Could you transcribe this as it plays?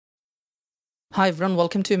Hi everyone,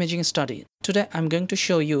 welcome to Imaging Study. Today I'm going to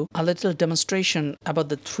show you a little demonstration about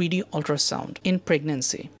the 3D ultrasound in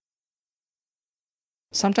pregnancy.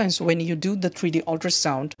 Sometimes when you do the 3D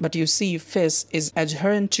ultrasound but you see face is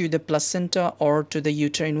adherent to the placenta or to the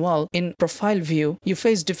uterine wall in profile view, you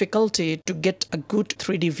face difficulty to get a good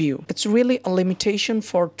 3D view. It's really a limitation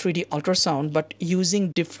for 3D ultrasound, but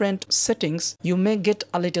using different settings you may get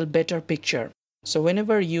a little better picture. So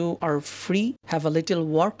whenever you are free, have a little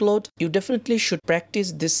workload, you definitely should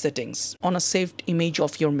practice these settings on a saved image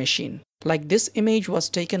of your machine. Like this image was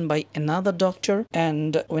taken by another doctor,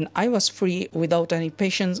 and when I was free without any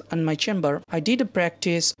patients in my chamber, I did a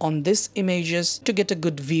practice on these images to get a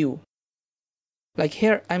good view. Like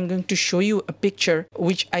here, I'm going to show you a picture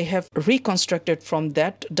which I have reconstructed from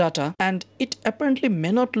that data, and it apparently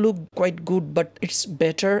may not look quite good, but it's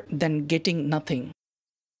better than getting nothing.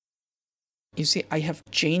 You see, I have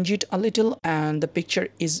changed it a little and the picture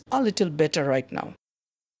is a little better right now.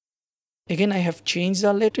 Again, I have changed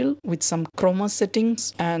a little with some chroma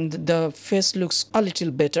settings and the face looks a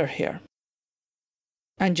little better here.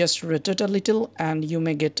 And just rotate a little and you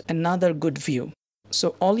may get another good view.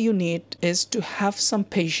 So all you need is to have some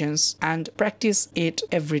patience and practice it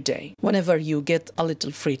every day whenever you get a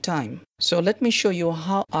little free time. So let me show you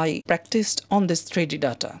how I practiced on this 3D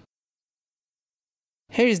data.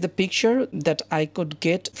 Here is the picture that I could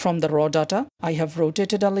get from the raw data. I have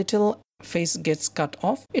rotated a little, face gets cut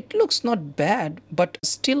off. It looks not bad, but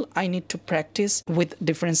still I need to practice with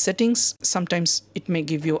different settings. Sometimes it may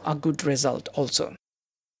give you a good result also.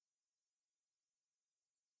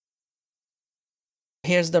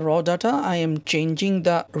 Here's the raw data. I am changing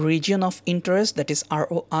the region of interest, that is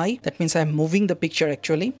ROI. That means I'm moving the picture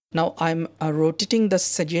actually. Now I'm rotating the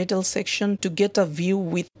sagittal section to get a view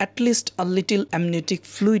with at least a little amniotic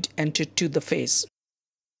fluid entered to the face.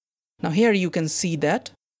 Now here you can see that.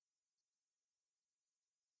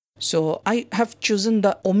 So I have chosen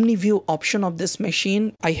the Omni view option of this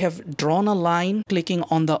machine. I have drawn a line clicking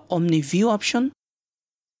on the Omni view option.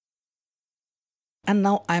 And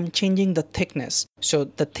now I'm changing the thickness. So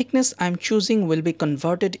the thickness I'm choosing will be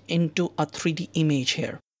converted into a 3D image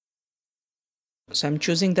here. So I'm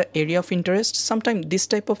choosing the area of interest. Sometimes this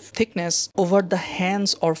type of thickness over the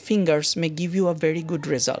hands or fingers may give you a very good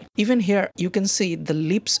result. Even here you can see the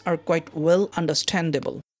lips are quite well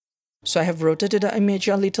understandable. So I have rotated the image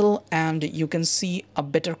a little and you can see a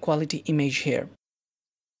better quality image here.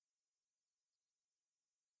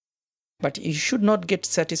 But you should not get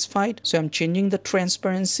satisfied, so I'm changing the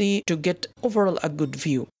transparency to get overall a good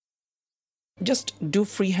view. Just do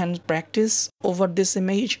freehand practice over this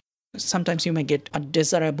image. Sometimes you may get a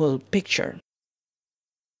desirable picture.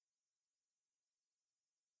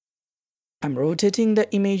 I'm rotating the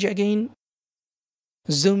image again,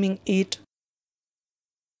 zooming it.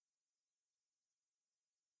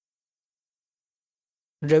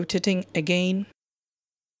 Rotating again.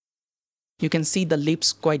 You can see the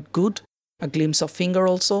lips quite good. A glimpse of finger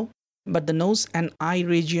also, but the nose and eye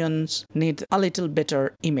regions need a little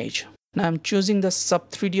better image. Now I'm choosing the sub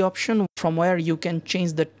 3D option from where you can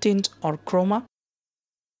change the tint or chroma.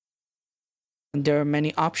 There are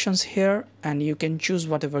many options here and you can choose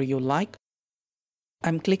whatever you like.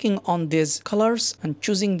 I'm clicking on these colors and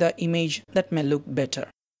choosing the image that may look better.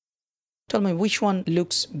 Tell me which one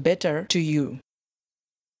looks better to you.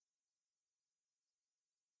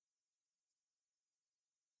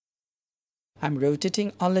 I'm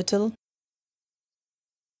rotating a little.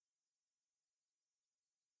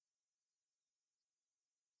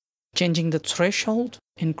 Changing the threshold,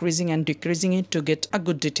 increasing and decreasing it to get a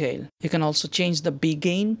good detail. You can also change the B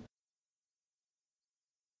gain.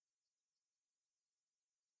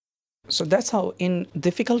 So that's how in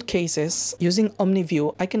difficult cases, using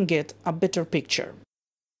OmniView, I can get a better picture.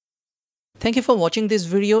 Thank you for watching this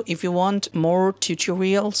video. If you want more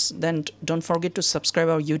tutorials, then don't forget to subscribe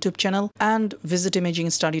our YouTube channel and visit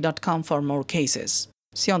imagingstudy.com for more cases.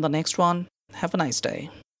 See you on the next one. Have a nice day.